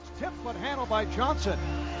tip but handled by Johnson.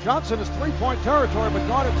 Johnson is three-point territory but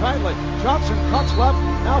guarded tightly. Johnson cuts left,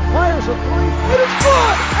 now fires a three. It is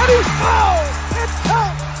good, and he's fouled! It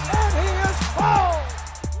counts, and he is fouled!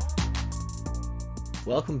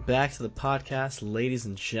 Welcome back to the podcast, ladies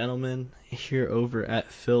and gentlemen, here over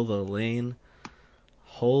at Fill the Lane.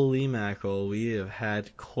 Holy mackerel, we have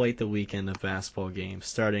had quite the weekend of basketball games,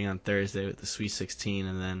 starting on Thursday with the Sweet 16,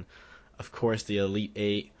 and then, of course, the Elite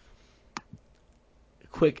 8.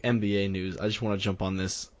 Quick NBA news. I just want to jump on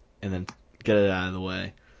this and then get it out of the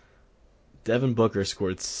way. Devin Booker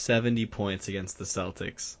scored 70 points against the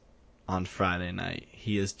Celtics on Friday night.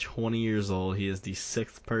 He is 20 years old. He is the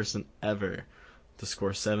sixth person ever to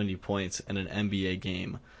score 70 points in an NBA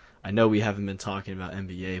game. I know we haven't been talking about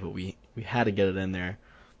NBA, but we had to get it in there.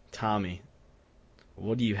 Tommy,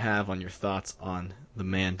 what do you have on your thoughts on the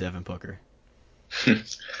man Devin Booker? I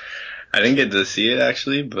didn't get to see it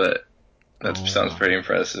actually, but that sounds pretty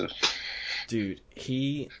impressive. Dude,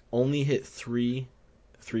 he only hit 3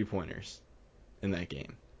 3-pointers in that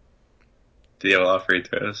game. Did he have a lot of free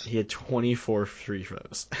throws? He had 24 free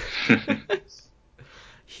throws.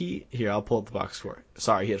 I'll pull up the box score.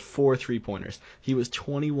 Sorry, he had 4 3-pointers. He was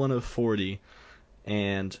 21 of 40,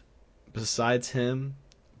 and besides him,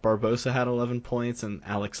 Barbosa had 11 points, and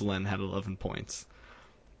Alex Len had 11 points.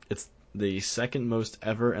 It's the second most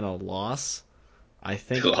ever in a loss. I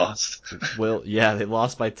think They lost. They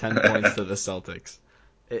lost by 10 points to the Celtics.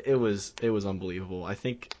 It was unbelievable. I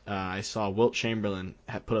think I saw Wilt Chamberlain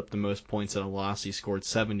had put up the most points in a loss. He scored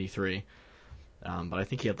 73. But I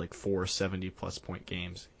think he had like 4 70-plus point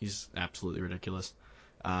games. He's absolutely ridiculous.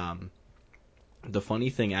 The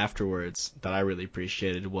funny thing afterwards that I really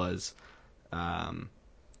appreciated was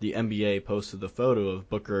the NBA posted the photo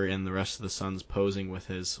of Booker and the rest of the Suns posing with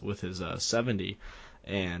his 70,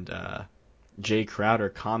 and Jay Crowder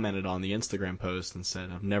commented on the Instagram post and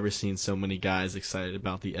said, "I've never seen so many guys excited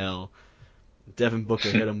about the L." Devin Booker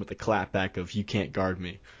hit him with the clapback of "You can't guard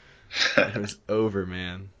me." It was over,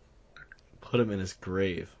 man. Put him in his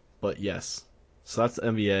grave. But yes, so that's the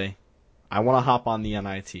NBA. I want to hop on the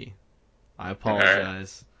NIT. I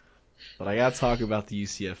apologize, but I gotta talk about the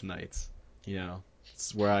UCF Knights. You know,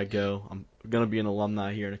 it's where I go. I'm gonna be an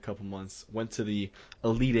alumni here in a couple months. Went to the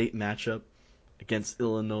Elite 8 matchup against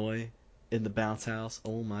Illinois in the bounce house.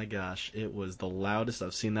 Oh my gosh, it was the loudest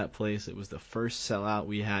I've seen that place. It was the first sellout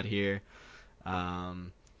we had here.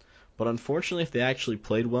 But unfortunately, if they actually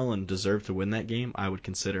played well and deserved to win that game, I would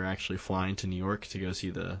consider actually flying to New York to go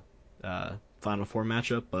see the Final Four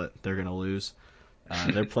matchup, but they're going to lose.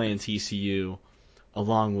 They're playing TCU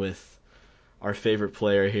along with our favorite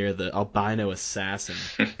player here, the albino assassin,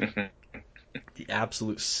 the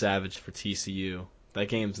absolute savage for TCU. That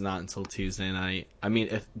game's not until Tuesday night. I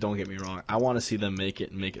mean, don't get me wrong. I want to see them make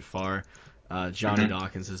it and make it far. Johnny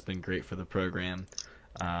Dawkins has been great for the program.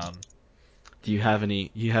 Do you have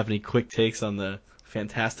any quick takes on the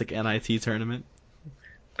fantastic NIT tournament?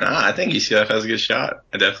 I think UCF has a good shot.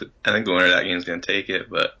 I think the winner of that game is going to take it,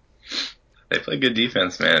 but they play good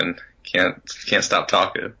defense, man. Can't stop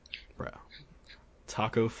Taco. Bro,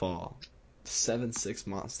 Taco Fall, 7'6"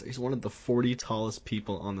 monster. He's one of the 40 tallest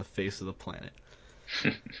people on the face of the planet.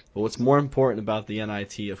 But what's more important about the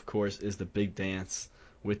NIT, of course, is the big dance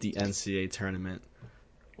with the NCAA tournament.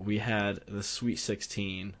 We had the Sweet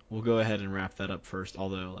 16. We'll go ahead and wrap that up first,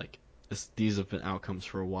 although these have been outcomes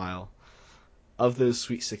for a while. Of those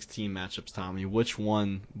Sweet 16 matchups, Tommy, which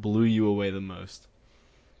one blew you away the most?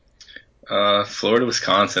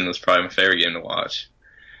 Florida-Wisconsin was probably my favorite game to watch.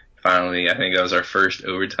 Finally, I think that was our first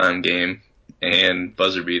overtime game and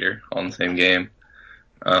buzzer beater all in the same game.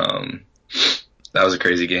 That was a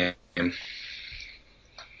crazy game.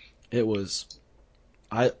 It was.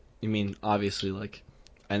 I mean, obviously,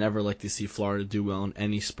 I never like to see Florida do well in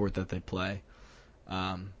any sport that they play.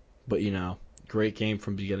 But great game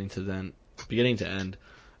from beginning to end.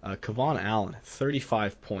 Kevon Allen,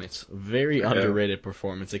 35 points, very underrated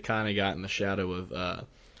performance. It kind of got in the shadow of, I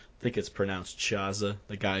think it's pronounced Chaza,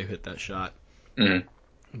 the guy who hit that shot. Mm-hmm.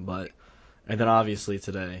 And then obviously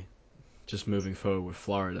today, just moving forward with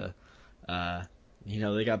Florida,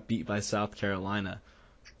 they got beat by South Carolina,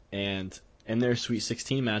 and in their Sweet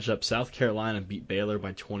 16 matchup, South Carolina beat Baylor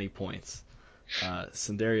by 20 points.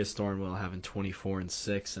 Sindarius Thornwell having 24 and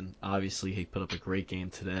 6, and obviously he put up a great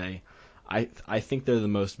game today. I think they're the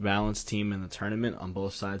most balanced team in the tournament on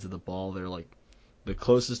both sides of the ball. They're like the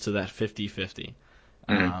closest to that 50-50.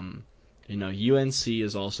 UNC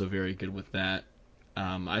is also very good with that.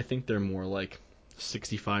 I think they're more like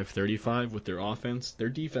 65-35 with their offense. Their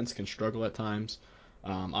defense can struggle at times.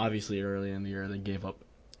 Obviously, early in the year, they gave up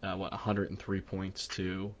 103 points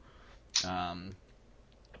to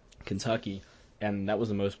Kentucky, and that was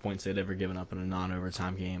the most points they'd ever given up in a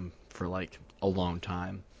non-overtime game for like a long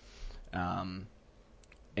time.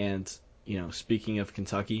 And speaking of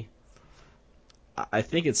Kentucky, I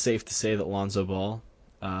think it's safe to say that Lonzo Ball,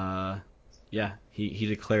 he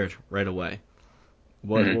declared right away.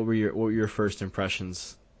 What were your first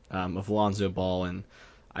impressions of Lonzo Ball, and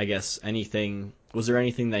I guess was there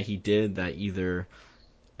anything that he did that either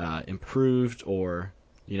improved or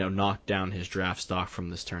knocked down his draft stock from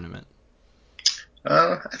this tournament?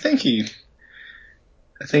 I think he.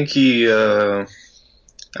 I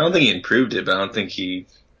don't think he improved it, but I don't think he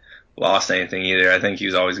lost anything either. I think he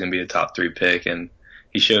was always going to be a top 3 pick, and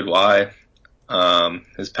he showed why.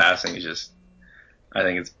 His passing is just, I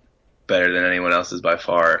think it's better than anyone else's by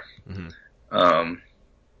far. Mm-hmm.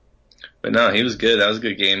 But no, he was good. That was a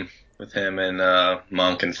good game with him and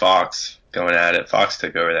Monk and Fox going at it. Fox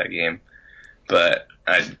took over that game, but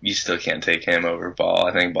you still can't take him over Ball.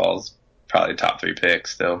 I think Ball's probably top 3 pick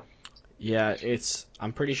still. Yeah,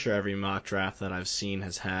 I'm pretty sure every mock draft that I've seen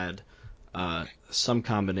has had some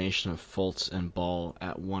combination of Fultz and Ball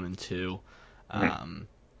at 1 and 2.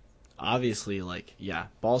 Obviously,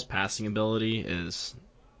 Ball's passing ability is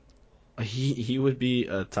he would be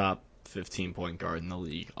a top 15 point guard in the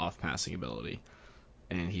league off passing ability,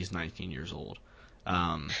 and he's 19 years old.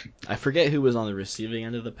 I forget who was on the receiving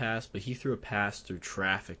end of the pass, but he threw a pass through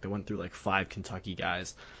traffic that went through like 5 Kentucky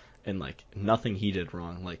guys, and nothing he did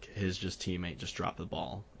wrong. His teammate just dropped the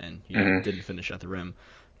ball and didn't finish at the rim.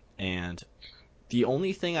 And the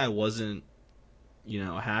only thing I wasn't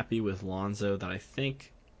happy with Lonzo that I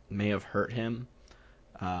think may have hurt him,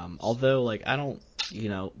 although I don't,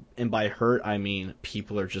 and by hurt I mean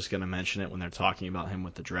people are just going to mention it when they're talking about him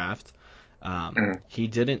with the draft. He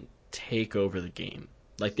didn't take over the game.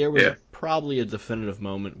 There was probably a definitive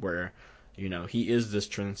moment where he is this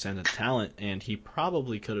transcendent talent, and he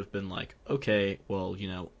probably could have been okay, well,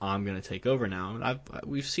 I'm going to take over now. And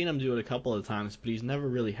we've seen him do it a couple of times, but he's never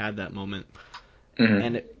really had that moment.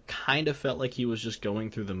 And it kind of felt like he was just going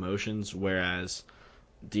through the motions, whereas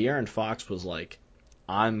De'Aaron Fox was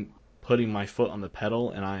I'm putting my foot on the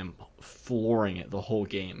pedal, and I am flooring it the whole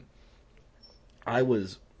game. I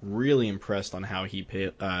was really impressed on how he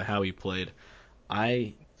played.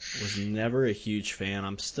 I was never a huge fan.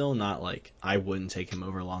 I'm still not I wouldn't take him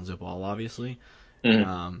over Lonzo Ball, obviously.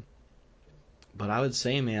 But I would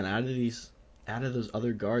say, man, out of those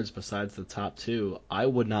other guards besides the top 2, I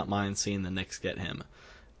would not mind seeing the Knicks get him.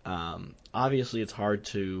 Obviously, it's hard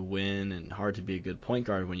to win and hard to be a good point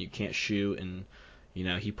guard when you can't shoot, and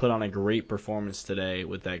he put on a great performance today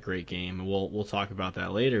with that great game, and we'll talk about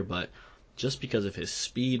that later. But just because of his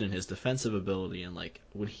speed and his defensive ability, and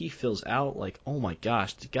when he fills out, oh my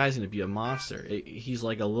gosh, the guy's gonna be a monster. He's a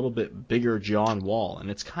little bit bigger John Wall, and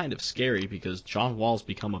it's kind of scary because John Wall's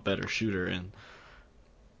become a better shooter, and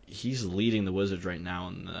he's leading the Wizards right now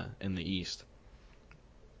in the East.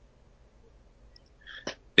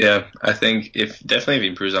 Yeah, I think definitely if he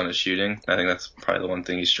improves on his shooting, I think that's probably the one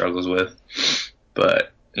thing he struggles with.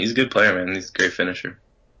 But he's a good player, man. He's a great finisher.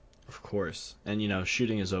 Of course. And,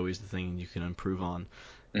 shooting is always the thing you can improve on,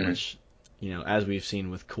 which, as we've seen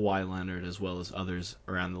with Kawhi Leonard as well as others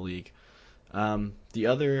around the league. The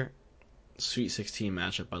other Sweet 16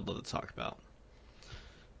 matchup I'd love to talk about.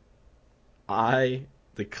 I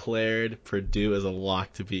declared Purdue as a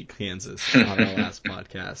lock to beat Kansas on our last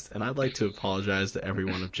podcast, and I'd like to apologize to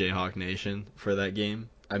everyone of Jayhawk Nation for that game.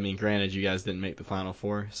 I mean, granted, you guys didn't make the Final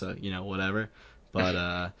Four, so, whatever.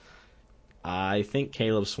 But I think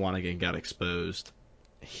Caleb Swanigan got exposed.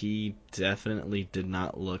 He definitely did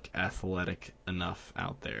not look athletic enough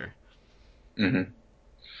out there. Mm-hmm.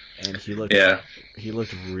 And he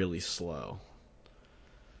looked really slow.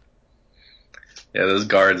 Yeah, those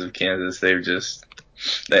guards of Kansas,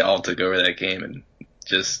 they all took over that game, and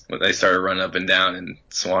just when they started running up and down, and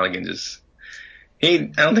Swanigan I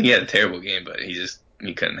don't think he had a terrible game, but he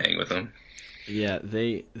couldn't hang with them. Yeah,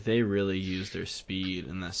 they really used their speed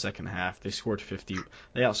in the second half. They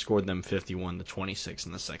outscored them 51-26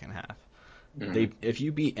 in the second half. Mm-hmm. If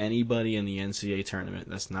you beat anybody in the NCAA tournament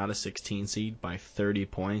that's not a 16 seed by 30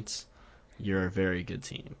 points, you're a very good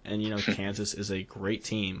team. And Kansas is a great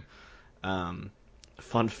team.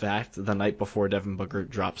 Fun fact, the night before Devin Booker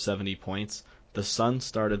dropped 70 points, the Suns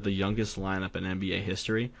started the youngest lineup in NBA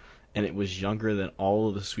history, and it was younger than all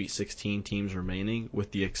of the Sweet 16 teams remaining,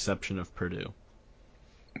 with the exception of Purdue.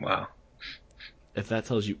 Wow. If that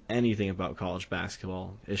tells you anything about college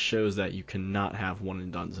basketball, it shows that you cannot have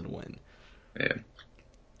one-and-dones and win. Yeah.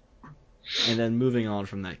 And then moving on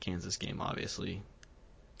from that Kansas game, obviously,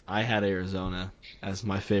 I had Arizona as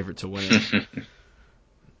my favorite to win it.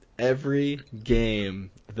 every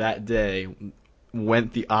game that day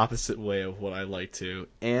went the opposite way of what I like to,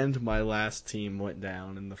 and my last team went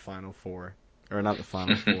down in the Final Four, or not the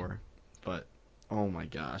Final Four, but oh my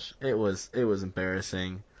gosh, it was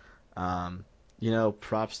embarrassing.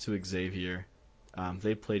 Props to Xavier.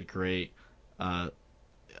 They played great. Uh,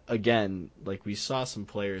 Again, like we saw some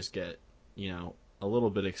players get, a little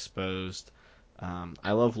bit exposed.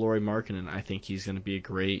 I love Lauri Markkanen. I think he's going to be a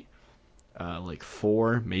great, like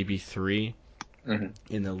 4, maybe 3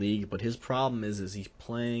 in the league. But his problem is he's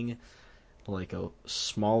playing like a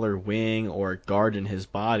smaller wing or guard in his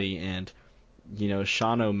body, and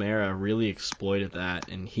Sean O'Mara really exploited that,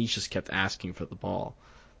 and he just kept asking for the ball.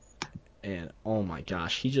 And oh my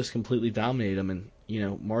gosh, he just completely dominated him. And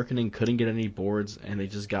Markkanen couldn't get any boards, and they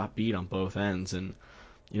just got beat on both ends. And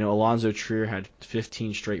Alonzo Trier had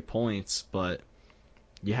 15 straight points, but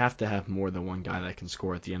you have to have more than one guy that can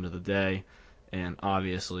score at the end of the day. And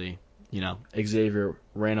obviously, Xavier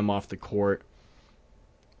ran him off the court.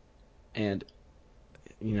 And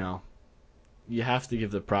you have to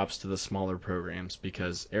give the props to the smaller programs,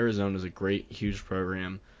 because Arizona is a great, huge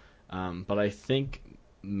program. But I think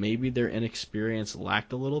maybe their inexperience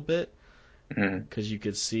lacked a little bit, because you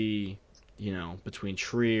could see, between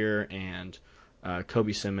Trier and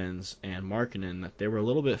Kobe Simmons and Markkanen, that they were a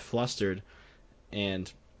little bit flustered,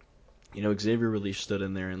 and Xavier really stood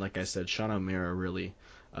in there, and like I said, Sean O'Mara really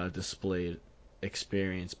displayed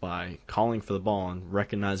experience by calling for the ball and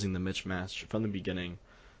recognizing the mismatch from the beginning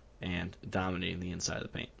and dominating the inside of the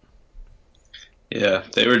paint. Yeah,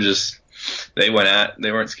 they weren't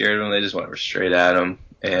scared of him. They just went straight at him.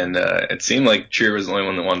 And it seemed like Trier was the only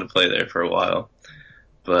one that wanted to play there for a while.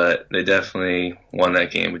 But they definitely won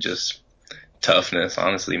that game with just toughness.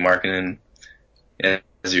 Honestly, Markkanen, yeah,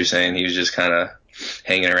 as you're saying, he was just kind of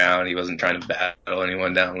hanging around. He wasn't trying to battle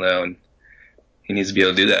anyone down low, and he needs to be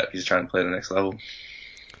able to do that if he's trying to play the next level.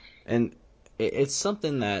 And it's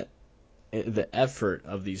something that the effort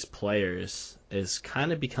of these players is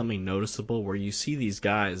kind of becoming noticeable, where you see these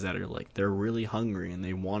guys that are like, they're really hungry and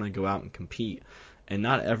they want to go out and compete. And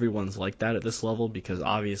not everyone's like that at this level, because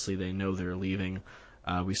obviously they know they're leaving.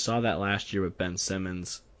 We saw that last year with Ben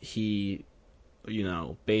Simmons. He,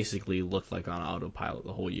 basically looked like on autopilot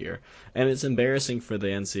the whole year. And it's embarrassing for the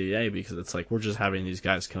NCAA, because it's like, we're just having these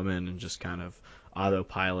guys come in and just kind of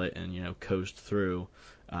autopilot and, coast through.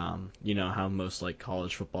 How most like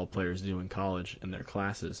college football players do in college in their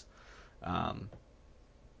classes.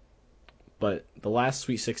 But the last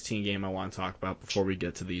Sweet 16 game I want to talk about before we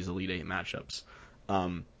get to these Elite 8 matchups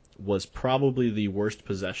was probably the worst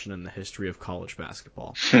possession in the history of college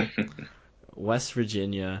basketball. West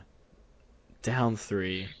Virginia down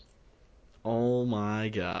 3. Oh my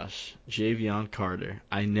gosh, Javion Carter.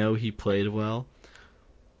 I know he played well.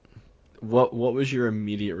 What was your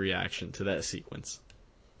immediate reaction to that sequence?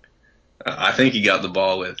 I think he got the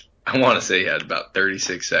ball with, I want to say he had about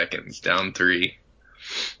 36 seconds, down 3.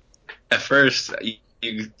 At first, I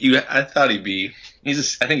thought I think he's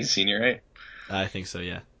a senior, right? I think so,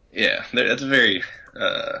 yeah. Yeah, that's a very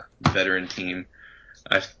veteran team.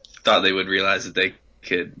 I thought they would realize that they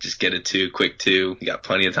could just get a quick 2. He got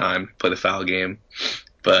plenty of time, play the foul game.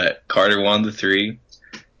 But Carter won the 3.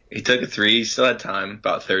 He took a 3. He still had time,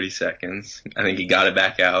 about 30 seconds. I think he got it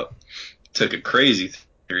back out. Took a crazy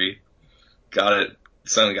 3. Got it.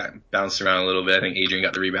 Suddenly got bounced around a little bit. I think Adrian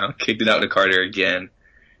got the rebound. Kicked it out to Carter again.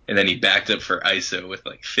 And then he backed up for ISO with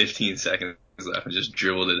like 15 seconds left and just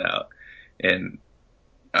dribbled it out. And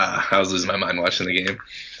I was losing my mind watching the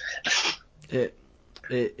game.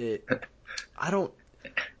 I don't.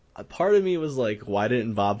 A part of me was like, why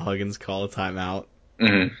didn't Bob Huggins call a timeout?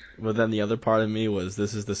 Mm-hmm. But then the other part of me was,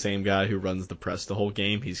 this is the same guy who runs the press the whole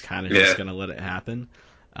game. He's kind of just going to let it happen.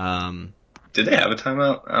 Did they have a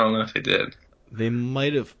timeout? I don't know if they did. They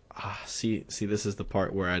might have. See, this is the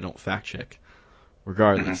part where I don't fact check.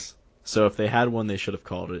 Regardless. So if they had one, they should have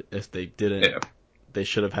called it. If they didn't, they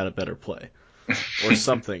should have had a better play. Or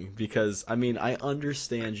something. Because, I mean, I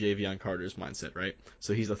understand Javion Carter's mindset, right?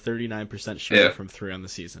 So he's a 39% shooter from 3 on the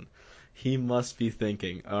season. He must be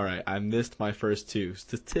thinking, all right, I missed my first 2.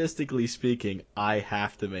 Statistically speaking, I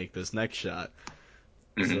have to make this next shot.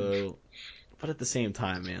 So, but at the same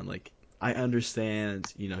time, man, like, I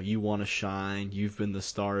understand, you want to shine. You've been the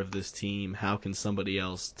star of this team. How can somebody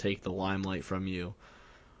else take the limelight from you?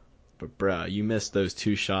 But, bruh, you missed those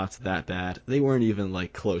 2 shots that bad. They weren't even,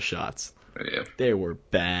 like, close shots. Yeah. They were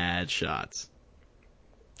bad shots.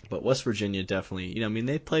 But West Virginia definitely,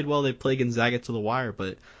 they played well. They played Gonzaga to the wire,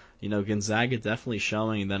 but, Gonzaga definitely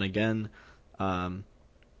showing. And then again,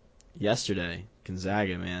 yesterday,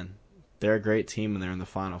 Gonzaga, man, they're a great team and they're in the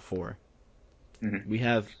Final Four. We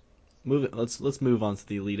have let's move on to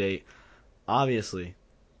the Elite Eight. Obviously,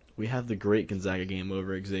 we have the great Gonzaga game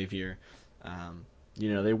over Xavier.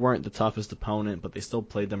 They weren't the toughest opponent, but they still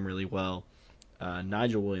played them really well.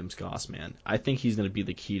 Nigel Williams-Goss, man, I think he's going to be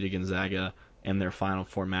the key to Gonzaga and their Final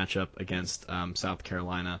Four matchup against South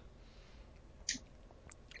Carolina.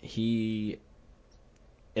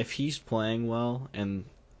 If he's playing well and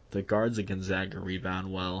the guards at Gonzaga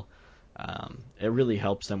rebound well, it really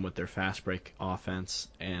helps them with their fast break offense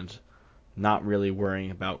and not really worrying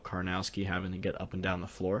about Karnowski having to get up and down the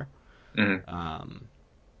floor. Mm-hmm.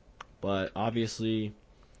 But obviously,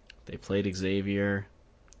 they played Xavier.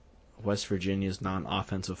 West Virginia's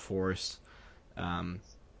non-offensive force.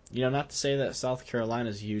 Not to say that South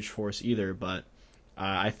Carolina's a huge force either, but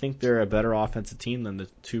I think they're a better offensive team than the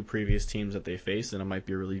two previous teams that they faced, and it might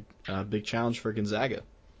be a really big challenge for Gonzaga.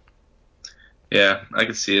 Yeah, I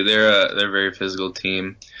can see it. They're a very physical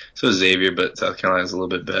team. So is Xavier, but South Carolina's a little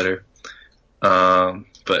bit better.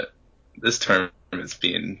 But this tournament's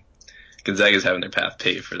Gonzaga's having their path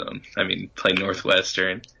paved for them. I mean, play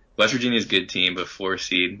Northwestern. West Virginia's a good team, but 4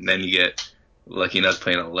 seed. And then you get lucky enough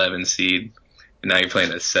playing an 11 seed. And now you're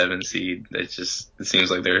playing a 7 seed. It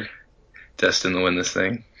seems like they're destined to win this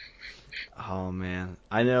thing. Oh man,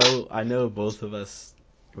 I know both of us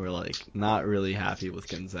were like not really happy with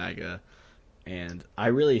Gonzaga, and I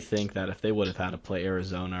really think that if they would have had to play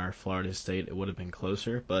Arizona or Florida State, it would have been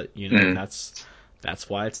closer. But that's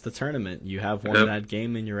why it's the tournament. You have one bad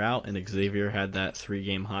game and you're out. And Xavier had that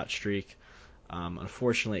 3-game hot streak.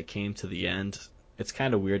 Unfortunately, it came to the end. It's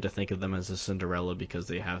kind of weird to think of them as a Cinderella because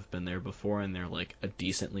they have been there before and they're like a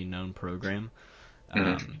decently known program.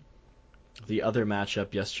 The other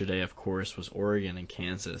matchup yesterday, of course, was Oregon and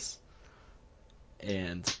Kansas.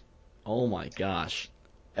 And oh my gosh,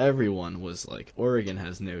 everyone was like, Oregon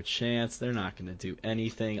has no chance. They're not going to do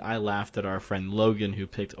anything. I laughed at our friend Logan who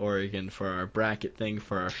picked Oregon for our bracket thing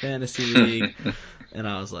for our fantasy league. And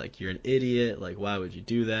I was like, you're an idiot. Like, why would you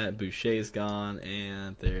do that? Boucher's gone,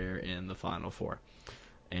 and they're in the Final Four.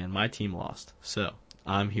 And my team lost. So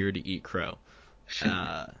I'm here to eat crow.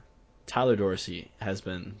 Tyler Dorsey has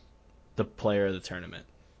been the player of the tournament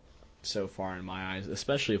so far in my eyes,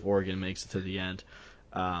 especially if Oregon makes it to the end.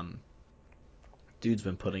 Dude's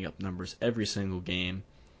been putting up numbers every single game.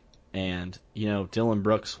 And, Dylan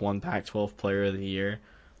Brooks won Pac-12 Player of the Year.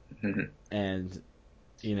 And,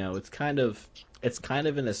 it's kind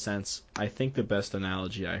of in a sense, I think the best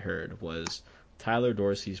analogy I heard was Tyler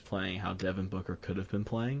Dorsey's playing how Devin Booker could have been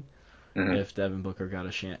playing if Devin Booker got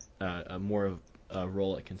a more of a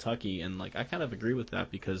role at Kentucky. And, I kind of agree with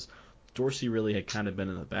that because Dorsey really had kind of been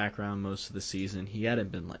in the background most of the season. He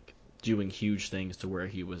hadn't been, doing huge things to where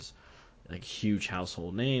he was, huge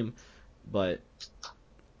household name. But,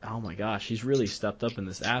 oh my gosh, he's really stepped up in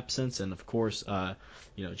this absence. And, of course,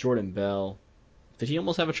 Jordan Bell. Did he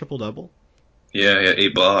almost have a triple-double? Yeah,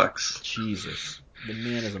 8 blocks. Jesus. The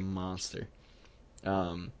man is a monster.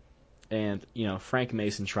 And, Frank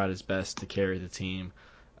Mason tried his best to carry the team.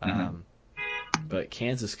 But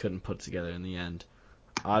Kansas couldn't put it together in the end.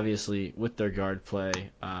 Obviously, with their guard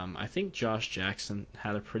play, I think Josh Jackson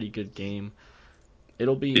had a pretty good game.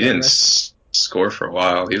 It'll be. He didn't score for a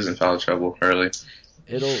while. He was in foul trouble early.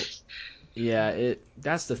 That's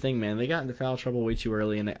the thing, man. They got into foul trouble way too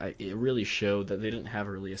early, and it really showed that they didn't have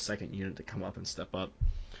really a second unit to come up and step up.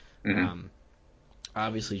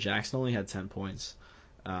 Obviously, Jackson only had 10 points.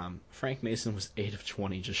 Frank Mason was 8 of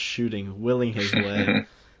 20, just shooting, willing his way.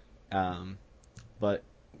 But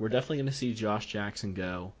we're definitely going to see Josh Jackson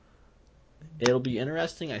go. It'll be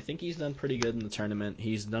interesting. I think he's done pretty good in the tournament.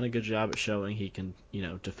 He's done a good job at showing he can,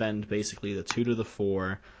 defend basically the 2 to the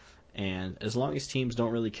 4. And as long as teams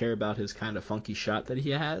don't really care about his kind of funky shot that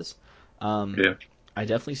he has, I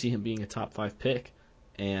definitely see him being a top 5 pick.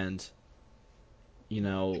 And,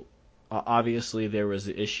 obviously there was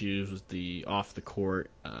the issues with the off the court.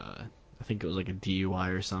 I think it was like a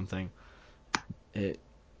DUI or something.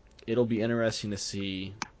 It'll be interesting to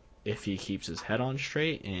see if he keeps his head on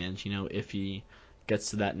straight and, if he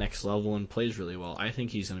gets to that next level and plays really well. I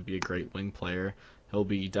think he's going to be a great wing player. He'll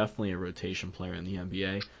be definitely a rotation player in the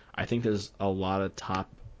NBA. I think there's a lot of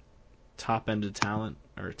top-ended talent,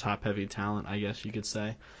 or top-heavy talent, I guess you could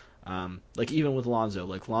say. Even with Lonzo.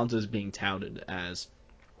 Lonzo's being touted as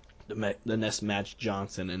the next Magic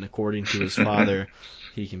Johnson, and according to his father,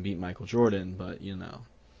 he can beat Michael Jordan, but,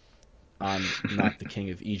 I'm not the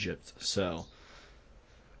king of Egypt, so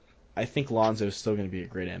I think Lonzo's still going to be a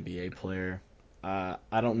great NBA player. I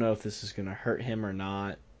don't know if this is going to hurt him or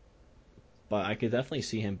not, but I could definitely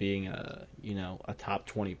see him being a top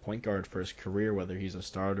 20 point guard for his career, whether he's a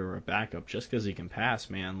starter or a backup, just because he can pass,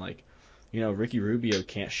 man. Ricky Rubio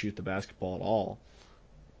can't shoot the basketball at all,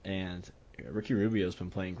 and Ricky Rubio's been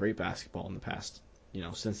playing great basketball in the past,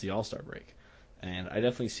 since the All-Star break. And I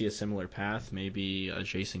definitely see a similar path, maybe a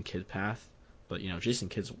Jason Kidd path, but Jason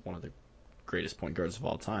Kidd's one of the greatest point guards of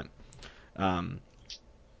all time.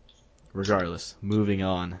 Regardless, moving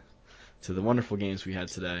on to the wonderful games we had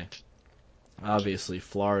today. Obviously,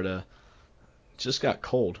 Florida just got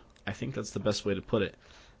cold. I think that's the best way to put it.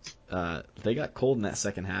 They got cold in that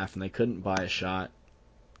second half, and they couldn't buy a shot.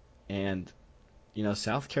 And,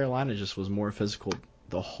 South Carolina just was more physical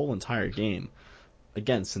the whole entire game.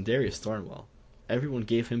 Again, Sindarius Thornwell. Everyone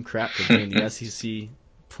gave him crap for being the SEC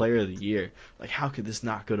Player of the Year. Like, how could this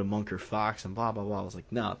not go to Monk or Fox and blah, blah, blah. I was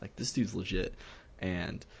like, no, this dude's legit.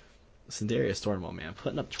 And Sindarius Thornwell, man,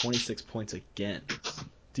 putting up 26 points again.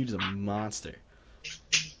 Dude's a monster.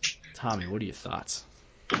 Tommy, what are your thoughts?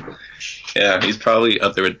 Yeah, he's probably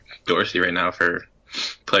up there with Dorsey right now for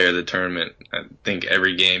player of the tournament. I think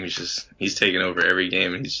every game he's taken over every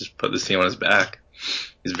game, and he's just put this team on his back.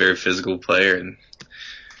 He's a very physical player, and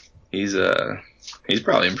he's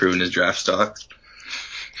probably improving his draft stock.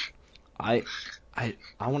 I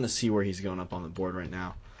want to see where he's going up on the board right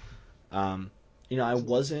now. I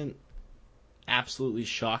wasn't absolutely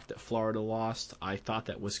shocked that Florida lost. I thought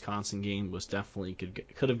that Wisconsin game was definitely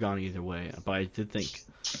could have gone either way, but I did think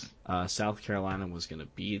South Carolina was going to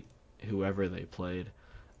beat whoever they played.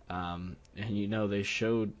 And I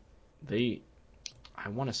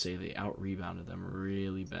want to say they out-rebounded them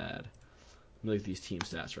really bad. Look at these team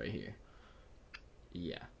stats right here.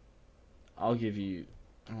 Yeah. I'll give you,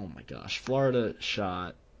 oh my gosh, Florida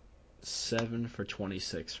shot 7 for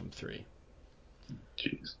 26 from 3.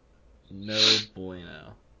 Jeez. No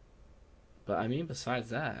bueno. But, besides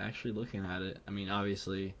that, actually looking at it,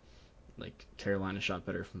 obviously, Carolina shot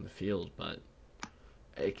better from the field, but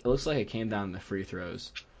it looks like it came down to the free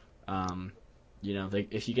throws.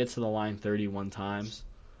 If you get to the line 31 times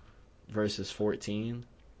versus 14,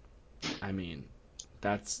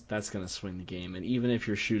 that's going to swing the game. And even if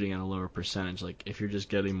you're shooting at a lower percentage, if you're just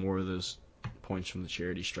getting more of those points from the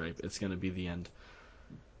charity stripe, it's going to be the end.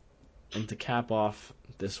 And to cap off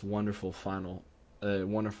this wonderful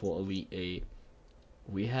wonderful Elite Eight,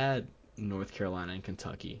 we had North Carolina and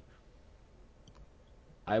Kentucky.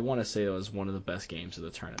 I want to say it was one of the best games of the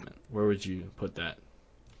tournament. Where would you put that?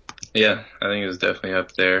 Yeah, I think it was definitely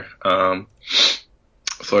up there.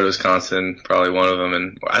 Florida, Wisconsin, probably one of them,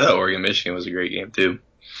 and I thought Oregon, Michigan was a great game too.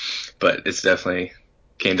 But it's definitely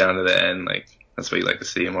came down to the end. That's what you like to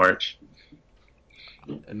see in March.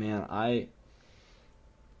 Man, I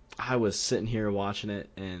was sitting here watching it,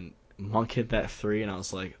 and Monk hit that 3, and I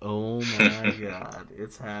was like, oh my god,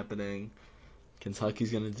 it's happening.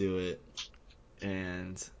 Kentucky's gonna do it.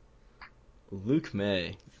 And Luke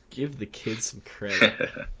May, give the kid some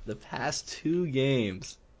credit. The past 2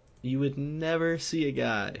 games, you would never see a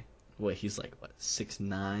guy. He's 6'9",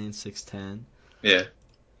 6'10"? Yeah.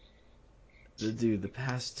 The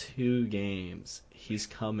past 2 games, he's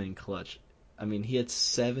come in clutch. He had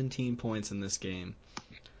 17 points in this game.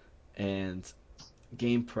 And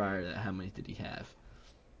game prior to that, how many did he have?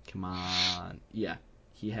 Come on. Yeah,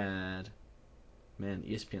 he had... Man,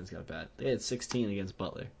 ESPN's got bad. They had 16 against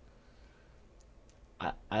Butler.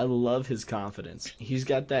 I love his confidence. He's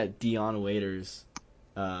got that Dion Waiters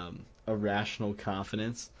irrational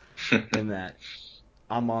confidence in that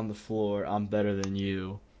I'm on the floor, I'm better than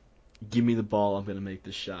you, give me the ball, I'm going to make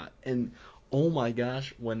the shot. And, oh my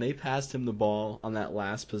gosh, when they passed him the ball on that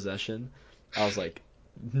last possession, I was like,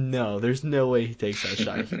 no, there's no way he takes that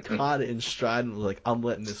shot. He caught it in stride and was like, I'm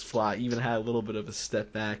letting this fly. Even had a little bit of a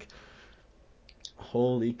step back.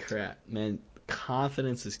 Holy crap, man.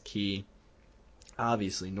 Confidence is key.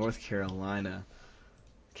 Obviously, North Carolina,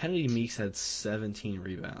 Kennedy Meeks had 17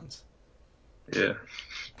 rebounds. Yeah.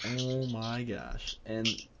 Oh my gosh. And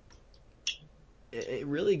it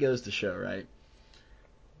really goes to show, right?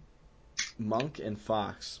 Monk and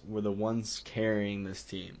Fox were the ones carrying this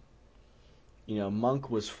team. Monk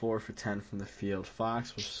was 4 for 10 from the field.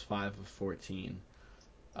 Fox was 5 of 14.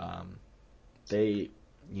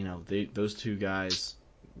 Those 2 guys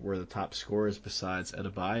were the top scorers besides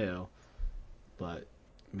Adebayo. But,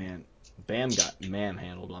 man, Bam got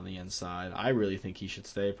manhandled on the inside. I really think he should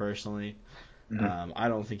stay, personally. Mm-hmm. I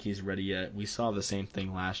don't think he's ready yet. We saw the same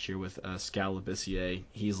thing last year with Skal Labissiere.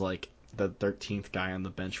 He's like the 13th guy on the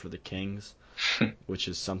bench for the Kings, which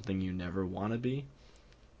is something you never want to be.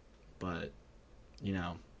 But,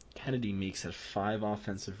 Kennedy Meeks had 5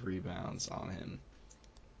 offensive rebounds on him.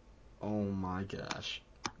 Oh my gosh.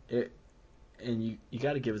 And you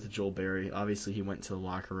got to give it to Joel Berry. Obviously, he went to the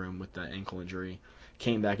locker room with that ankle injury.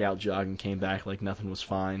 came back out jogging, came back like nothing was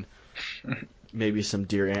fine. Maybe some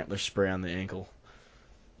deer antler spray on the ankle.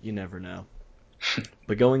 You never know.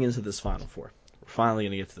 But going into this Final Four, we're finally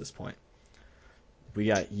going to get to this point. We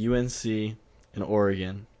got UNC and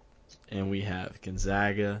Oregon, and we have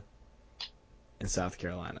Gonzaga and South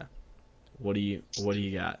Carolina. What do you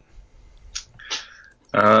got?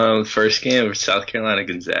 First game of South Carolina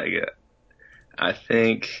Gonzaga. I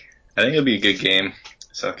think it'll be a good game.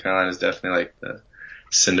 South Carolina is definitely like the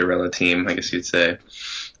Cinderella team, I guess you'd say.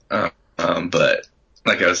 But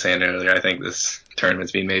like I was saying earlier, I think this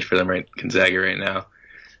tournament's being made for them, Gonzaga right now.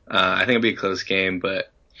 I think it'll be a close game,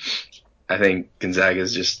 but I think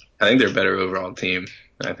Gonzaga's I think they're a better overall team.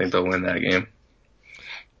 I think they'll win that game.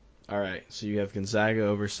 All right, so you have Gonzaga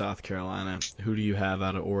over South Carolina. Who do you have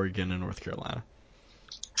out of Oregon and North Carolina?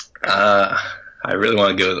 I really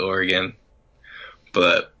want to go with Oregon,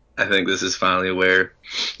 but I think this is finally where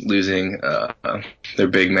losing their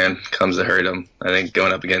big man comes to hurt them. I think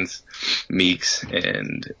going up against Meeks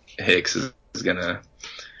and Hicks is going to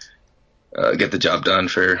get the job done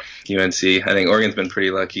for UNC. I think Oregon's been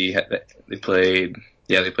pretty lucky. They played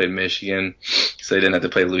Michigan, so they didn't have to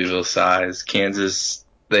play Louisville size. Kansas,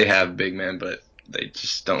 they have big men, but they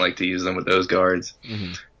just don't like to use them with those guards.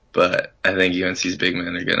 Mm-hmm. But I think UNC's big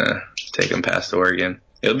men are going to take them past Oregon.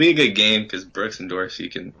 It'll be a good game because Brooks and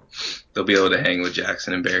Dorsey they'll be able to hang with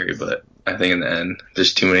Jackson and Barry, but I think in the end,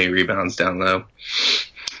 there's too many rebounds down low.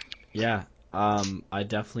 Yeah, I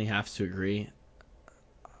definitely have to agree.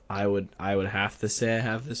 I would have to say I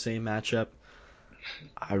have the same matchup.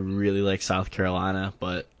 I really like South Carolina,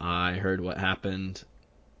 but I heard what happened,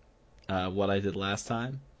 what I did last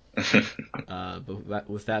time. But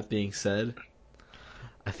with that being said,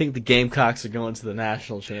 I think the Gamecocks are going to the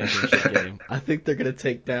national championship game. I think they're going to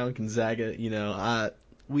take down Gonzaga.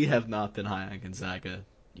 We have not been high on Gonzaga.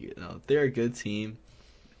 They're a good team,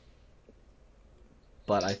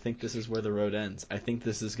 but I think this is where the road ends. I think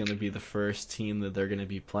this is going to be the first team that they're going to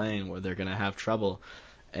be playing where they're going to have trouble.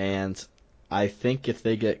 And I think if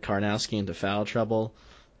they get Karnowski into foul trouble,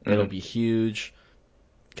 it'll be huge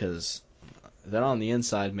because then on the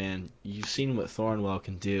inside, man, you've seen what Thornwell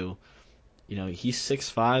can do. He's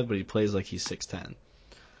 6'5", but he plays like he's 6'10".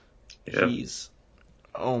 Yep.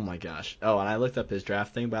 Oh my gosh. Oh, and I looked up his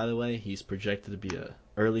draft thing, by the way. He's projected to be a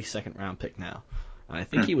early second-round pick now. And I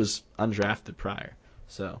think he was undrafted prior.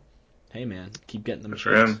 So, hey, man, keep getting them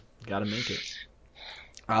chance. Got to make it.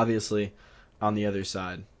 Obviously, on the other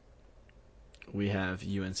side, we have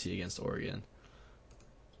UNC against Oregon.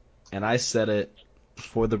 And I said it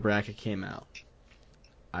before the bracket came out.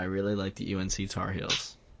 I really like the UNC Tar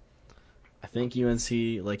Heels. I think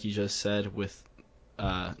UNC, like you just said, with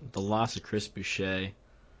the loss of Chris Boucher,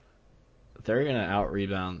 they're going to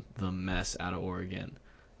out-rebound the mess out of Oregon.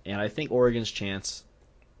 And I think Oregon's chance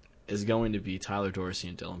is going to be Tyler Dorsey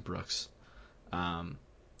and Dylan Brooks. And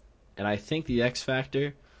I think the X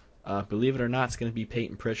factor, believe it or not, is going to be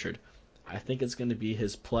Peyton Pritchard. I think it's going to be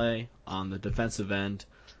his play on the defensive end.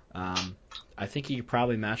 I think he could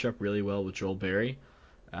probably match up really well with Joel Berry.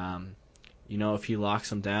 If he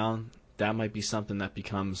locks him down, that might be something that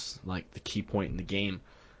becomes like the key point in the game.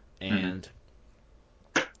 And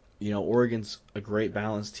Oregon's a great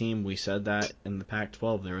balanced team. We said that in the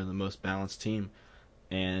Pac-12. They were the most balanced team.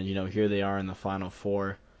 And, here they are in the Final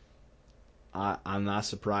Four. I'm not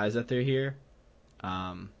surprised that they're here.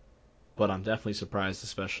 But I'm definitely surprised,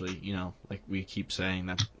 especially, like we keep saying,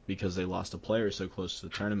 that because they lost a player so close to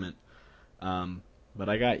the tournament. But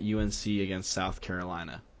I got UNC against South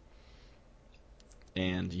Carolina.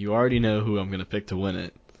 And you already know who I'm going to pick to win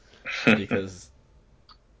it. Because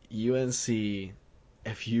UNC,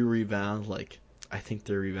 if you rebound, I think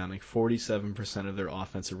they're rebounding 47% of their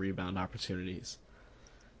offensive rebound opportunities.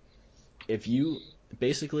 I'm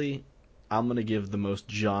going to give the most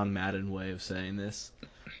John Madden way of saying this.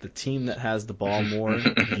 The team that has the ball more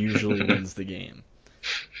usually wins the game.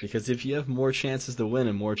 Because if you have more chances to win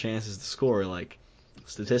and more chances to score,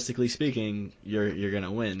 statistically speaking, you're going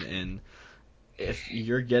to win. And if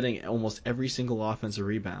you're getting almost every single offensive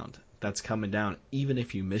rebound that's coming down, even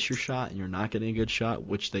if you miss your shot and you're not getting a good shot,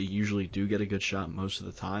 which they usually do get a good shot most of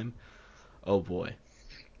the time, oh boy,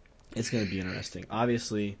 it's going to be interesting.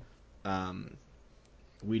 Obviously,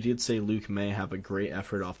 we did say Luke may have a great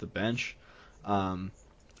effort off the bench.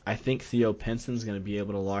 I think Theo Pinson's going to be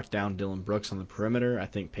able to lock down Dylan Brooks on the perimeter. I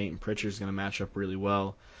think Peyton Pritchard's going to match up really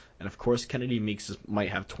well. And, of course, Kennedy Meeks might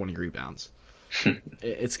have 20 rebounds.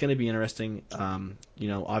 It's going to be interesting.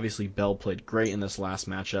 Obviously Bell played great in this last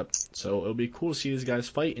matchup, so it'll be cool to see these guys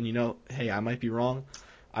fight. And, hey, I might be wrong.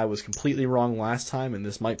 I was completely wrong last time, and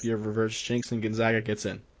this might be a reverse jinx and Gonzaga gets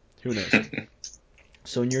in. Who knows?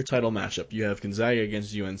 So in your title matchup, you have Gonzaga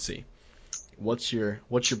against UNC. What's your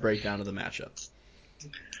breakdown of the matchup?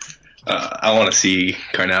 I want to see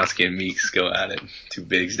Karnowski and Meeks go at it, two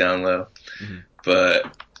bigs down low. Mm-hmm.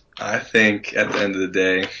 But I think at the end of the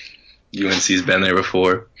day, UNC's been there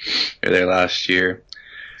before. They're there last year.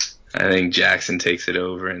 I think Jackson takes it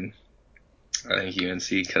over, and I think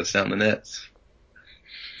UNC cuts down the nets.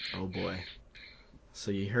 Oh boy. So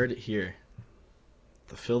you heard it here.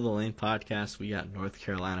 The Fill the Lane podcast, we got North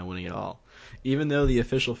Carolina winning it all. Even though the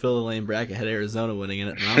official Fill the Lane bracket had Arizona winning it,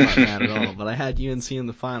 and I'm not mad at all. But I had UNC in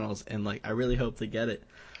the finals, and I really hope they get it.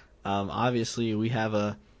 Obviously, we have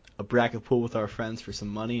a bracket pool with our friends for some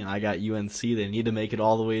money, and I got UNC. They need to make it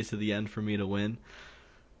all the way to the end for me to win.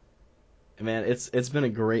 Man, it's been a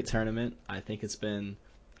great tournament. I think it's been,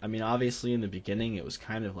 obviously in the beginning it was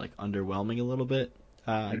kind of underwhelming a little bit,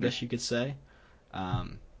 I guess you could say.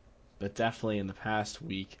 But definitely in the past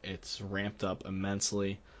week it's ramped up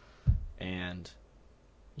immensely, and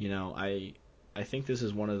I think this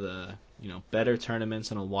is one of the better tournaments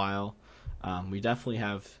in a while. We definitely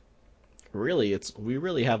have we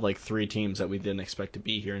really have 3 teams that we didn't expect to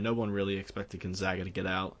be here. No one really expected Gonzaga to get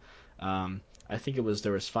out. I think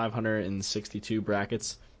there was 562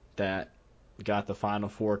 brackets that got the Final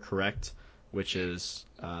Four correct, which is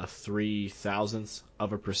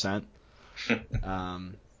 0.003%.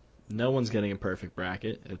 No one's getting a perfect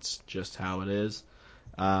bracket. It's just how it is.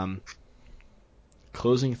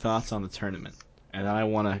 Closing thoughts on the tournament, and then I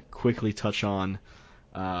want to quickly touch on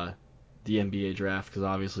the NBA draft, because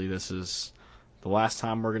obviously this is the last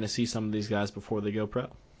time we're going to see some of these guys before they go pro.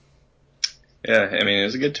 Yeah, it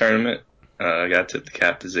was a good tournament. I got to tip the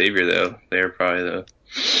cap to Xavier, though. They're probably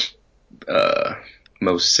the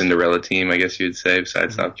most Cinderella team, I guess you would say,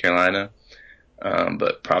 besides South Carolina.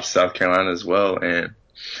 But props to South Carolina as well. And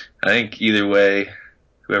I think either way,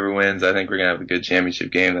 whoever wins, I think we're going to have a good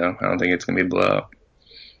championship game, though. I don't think it's going to be a blowout.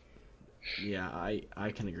 Yeah,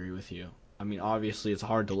 I can agree with you. Obviously it's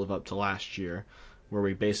hard to live up to last year, where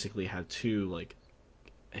we basically had 2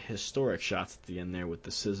 historic shots at the end there with the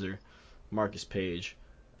scissor, Marcus Page,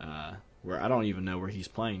 where I don't even know where he's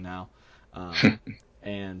playing now,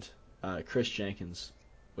 and Chris Jenkins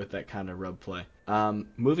with that kind of rub play.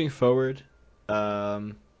 Moving forward,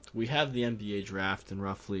 we have the NBA draft in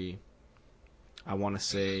roughly, I want to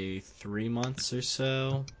say, 3 months or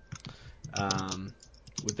so.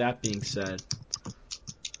 With that being said,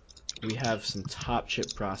 we have some top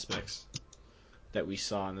chip prospects that we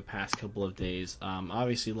saw in the past couple of days.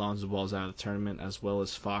 Obviously, Lonzo Ball's out of the tournament, as well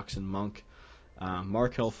as Fox and Monk.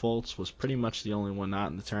 Markelle Fultz was pretty much the only one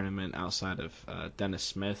not in the tournament outside of Dennis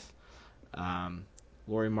Smith,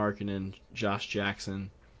 Lauri Markkanen, Josh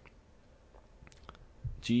Jackson.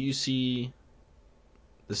 Do you see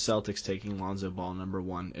the Celtics taking Lonzo Ball number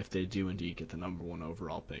 1 if they do indeed get the number 1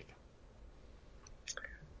 overall pick?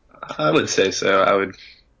 I would say so.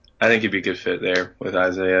 I think he'd be a good fit there with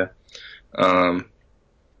Isaiah.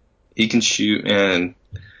 He can shoot, and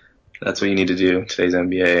that's what you need to do in today's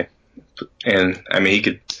NBA. And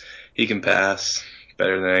he can pass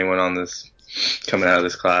better than anyone on this coming out of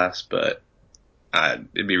this class. But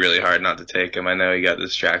it'd be really hard not to take him. I know he got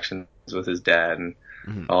distractions with his dad and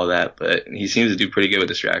all that, but he seems to do pretty good with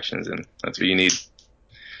distractions, and that's what you need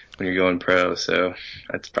when you're going pro. So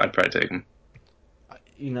I'd probably take him.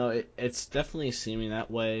 It's definitely seeming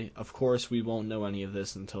that way. Of course, we won't know any of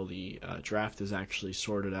this until the draft is actually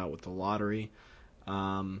sorted out with the lottery.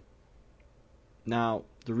 Now,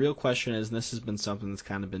 the real question is, and this has been something that's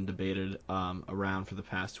kind of been debated around for the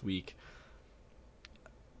past week,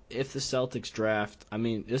 if the Celtics draft,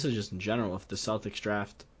 this is just in general, if the Celtics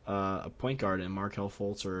draft a point guard in Markelle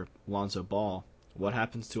Fultz or Lonzo Ball, what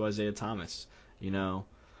happens to Isaiah Thomas?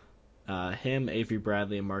 Him, Avery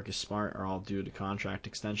Bradley, and Marcus Smart are all due to contract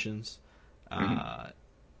extensions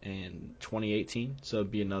in 2018, so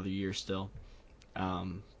it'd be another year still.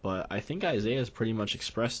 But I think Isaiah has pretty much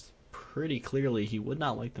expressed pretty clearly he would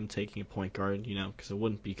not like them taking a point guard, because it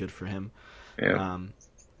wouldn't be good for him. Yeah.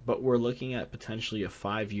 But we're looking at potentially a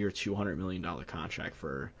 5-year, $200 million contract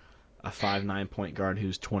for a 5'9" point guard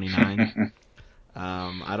who's 29.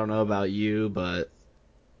 I don't know about you, but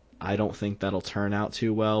I don't think that'll turn out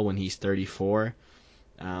too well when he's 34.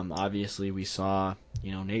 Obviously, we saw,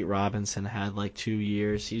 Nate Robinson had 2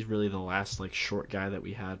 years. He's really the last short guy that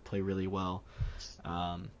we had play really well.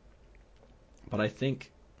 But I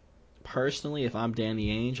think personally, if I'm Danny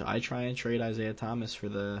Ainge, I try and trade Isaiah Thomas for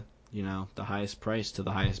the highest price to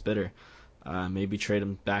the highest bidder. Maybe trade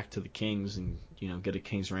him back to the Kings and get a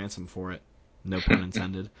King's ransom for it. No pun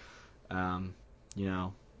intended.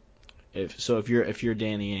 If you're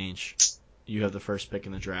Danny Ainge, you have the first pick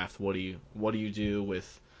in the draft, what do you do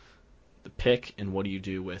with the pick, and what do you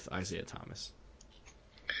do with Isaiah Thomas?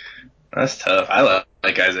 That's tough. I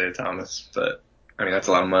like Isaiah Thomas, but I mean that's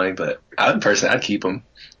a lot of money. But I'd keep him.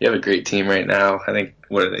 You have a great team right now. I think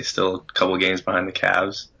what are they still a couple games behind the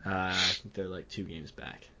Cavs? I think they're like 2 games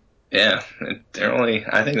back. Yeah, they're only.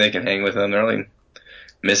 I think they can hang with them. They're only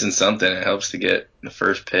missing something. It helps to get the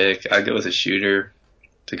first pick. I'd go with a shooter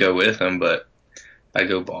to go with him, but I'd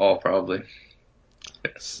go Ball probably.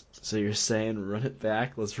 So you're saying run it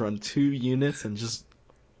back? Let's run 2 units and just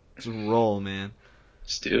roll, man.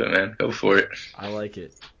 Just do it, man. Go for it. I like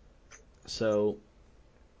it. So,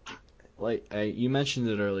 you mentioned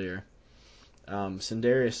it earlier.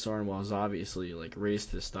 Sindarius Thornwell has obviously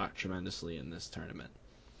raised his stock tremendously in this tournament.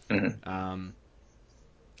 Mm-hmm.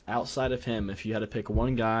 Outside of him, if you had to pick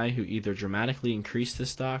one guy who either dramatically increased his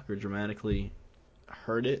stock or dramatically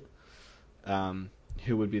hurt it,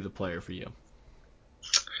 who would be the player for you?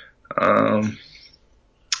 I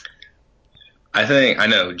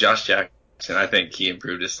know Josh Jackson. I think he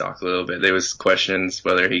improved his stock a little bit. There was questions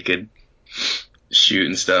whether he could shoot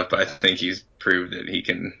and stuff, but I think he's proved that he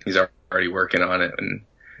can. He's already working on it, and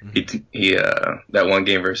he that one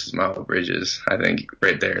game versus Miles Bridges, I think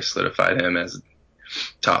right there solidified him as a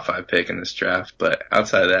top 5 pick in this draft. But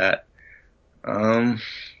outside of that, I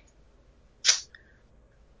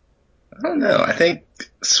don't know. I think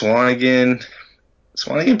Swanigan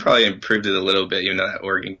probably improved it a little bit, even though that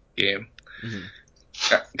Oregon game.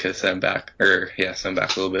 Because sent back a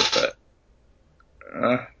little bit, but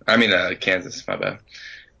Kansas, my bad.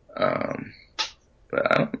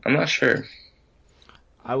 But I'm not sure.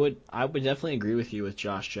 I would definitely agree with you with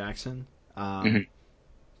Josh Jackson.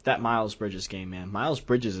 That Miles Bridges game, man. Miles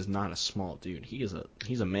Bridges is not a small dude. He's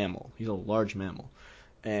a mammal. He's a large mammal,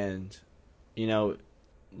 and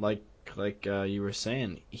like you were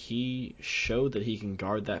saying, he showed that he can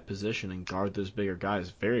guard that position and guard those bigger guys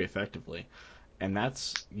very effectively. And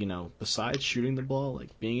that's, besides shooting the ball,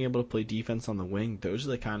 being able to play defense on the wing, those are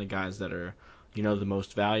the kind of guys that are, the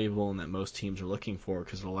most valuable and that most teams are looking for,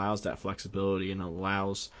 because it allows that flexibility and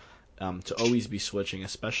allows to always be switching,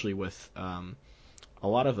 especially with a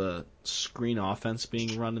lot of a screen offense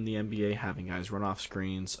being run in the NBA, having guys run off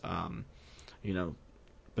screens,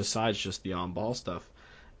 besides just the on-ball stuff.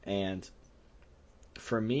 And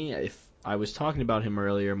for me, if I was talking about him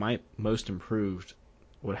earlier, my most improved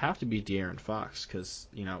would have to be De'Aaron Fox, because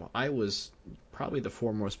I was probably the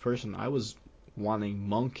foremost person. I was wanting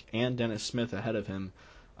Monk and Dennis Smith ahead of him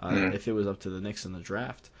if it was up to the Knicks in the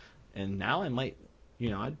draft, and now I might,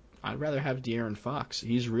 I'd rather have De'Aaron Fox.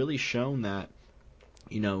 He's really shown that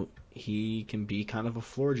he can be kind of a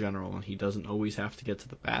floor general, and he doesn't always have to get to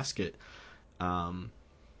the basket.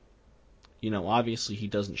 Obviously he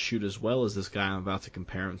doesn't shoot as well as this guy I'm about to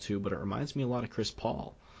compare him to, but it reminds me a lot of Chris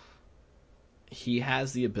Paul. He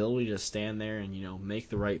has the ability to stand there and make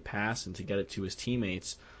the right pass and to get it to his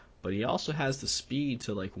teammates, but he also has the speed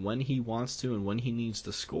to when he wants to and when he needs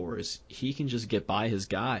to score, he can just get by his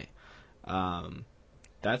guy.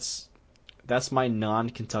 That's my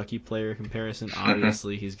non-Kentucky player comparison.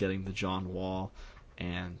 Obviously he's getting the John Wall,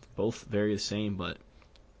 and both very the same, but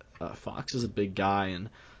Fox is a big guy, and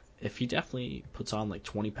if he definitely puts on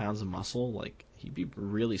 20 pounds of muscle, he'd be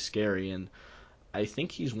really scary. And I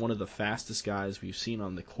think he's one of the fastest guys we've seen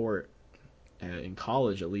on the court in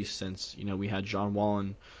college, at least since we had John Wall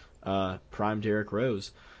and prime Derrick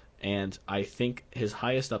Rose. And I think his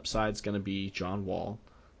highest upside is going to be John Wall,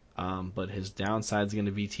 but his downside is going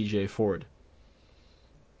to be T.J. Ford.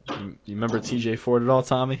 You remember T.J. Ford at all,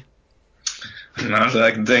 Tommy? Not that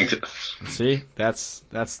I can think. See, that's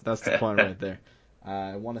the point right there.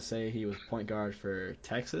 I want to say he was point guard for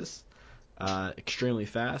Texas. Extremely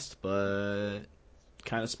fast, but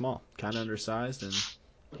kind of small, kind of undersized, and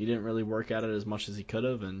he didn't really work at it as much as he could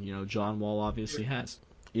have. And John Wall obviously has.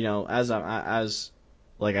 As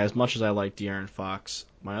much as I like De'Aaron Fox,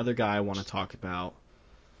 my other guy I want to talk about.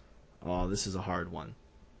 Oh, this is a hard one.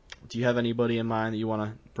 Do you have anybody in mind that you want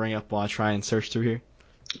to bring up while I try and search through here?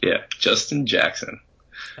 Yeah, Justin Jackson.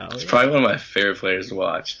 It's Yeah. probably one of my favorite players to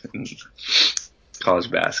watch in college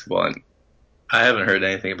basketball. And I haven't heard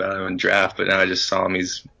anything about him in draft, but now I just saw him.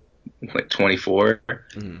 He's 24.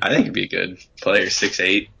 Mm-hmm. I think he'd be a good player.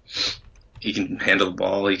 6'8". He can handle the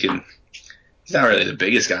ball. He's not really the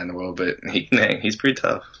biggest guy in the world, but he can hang. He's pretty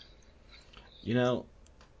tough.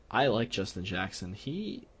 I like Justin Jackson.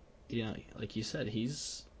 He, like you said,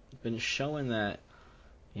 he's been showing that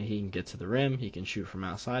he can get to the rim, he can shoot from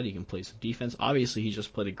outside, he can play some defense. Obviously, he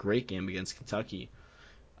just played a great game against Kentucky.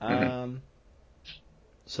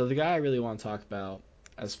 So the guy I really want to talk about,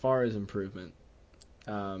 as far as improvement,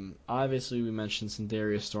 Obviously, we mentioned some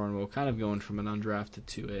Darius Thornwell kind of going from an undrafted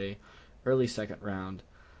to a early second round.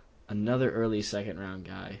 Another early second round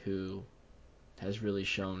guy who has really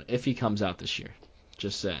shown, if he comes out this year,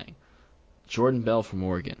 just saying. Jordan Bell from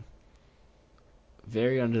Oregon.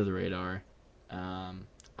 Very under the radar.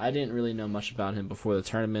 I didn't really know much about him before the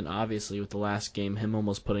tournament. Obviously, with the last game, him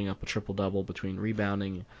almost putting up a triple-double between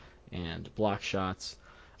rebounding and block shots.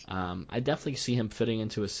 I definitely see him fitting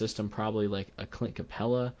into a system probably like a Clint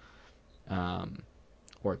Capella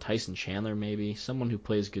or Tyson Chandler maybe. Someone who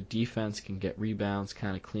plays good defense, can get rebounds,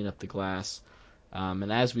 kind of clean up the glass.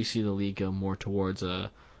 And as we see the league go more towards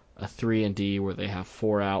a 3-and-D where they have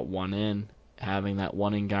 4 out, 1 in, having that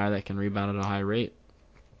 1 in guy that can rebound at a high rate,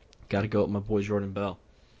 got to go with my boy Jordan Bell.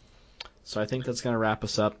 So I think that's going to wrap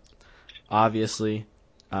us up. Obviously,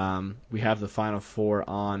 we have the Final Four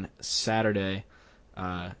on Saturday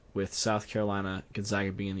with South Carolina,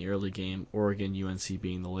 Gonzaga being the early game, Oregon, UNC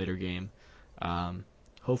being the later game.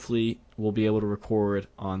 Hopefully, we'll be able to record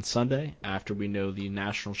on Sunday after we know the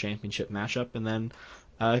national championship matchup, and then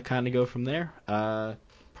kind of go from there.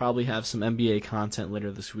 Probably have some NBA content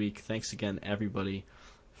later this week. Thanks again, everybody,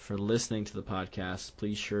 for listening to the podcast.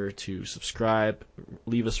 Please sure to subscribe,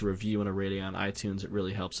 leave us a review and a rating on iTunes. It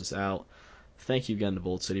really helps us out. Thank you again to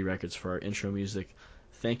Bold City Records for our intro music.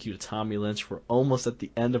 Thank you to Tommy Lynch. We're almost at the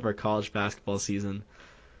end of our college basketball season.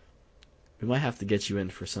 We might have to get you in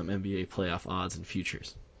for some NBA playoff odds and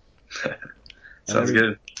futures. Sounds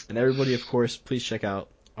good. And everybody, of course, please check out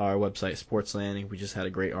our website, Sports Landing. We just had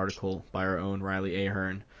a great article by our own Riley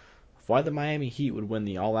Ahern of why the Miami Heat would win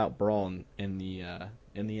the all-out brawl in the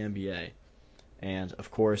NBA. And, of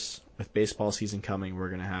course, with baseball season coming, we're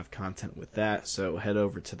going to have content with that. So head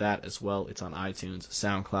over to that as well. It's on iTunes,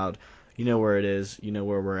 SoundCloud. You know where it is. You know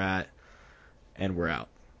where we're at. And we're out.